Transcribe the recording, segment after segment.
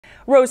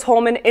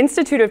Rose-Hulman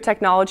Institute of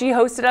Technology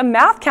hosted a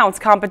Mathcounts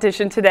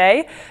competition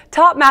today.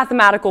 Top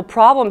mathematical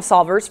problem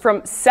solvers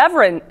from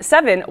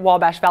seven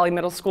Wabash Valley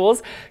middle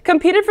schools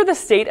competed for the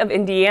state of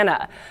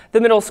Indiana.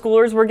 The middle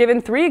schoolers were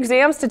given 3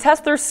 exams to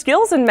test their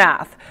skills in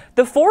math.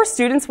 The 4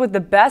 students with the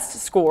best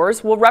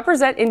scores will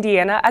represent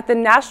Indiana at the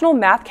National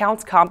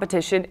Mathcounts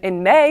competition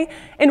in May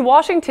in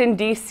Washington,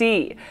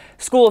 D.C.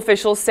 School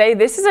officials say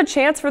this is a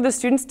chance for the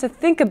students to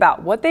think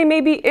about what they may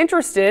be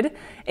interested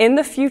in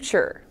the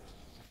future.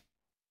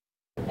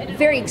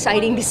 Very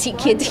exciting to see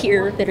kids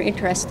here that are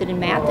interested in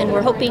math, and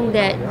we're hoping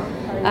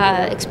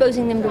that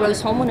exposing them to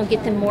Rose-Hulman will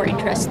get them more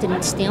interested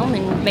in STEM,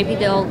 and maybe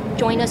they'll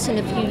join us in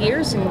a few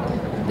years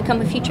and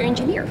become a future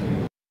engineer.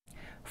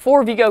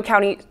 4 Vigo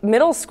County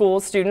middle school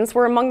students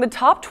were among the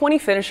top 20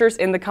 finishers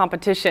in the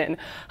competition.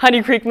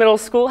 Honey Creek Middle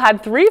School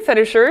had 3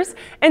 finishers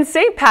and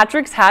St.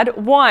 Patrick's had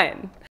 1.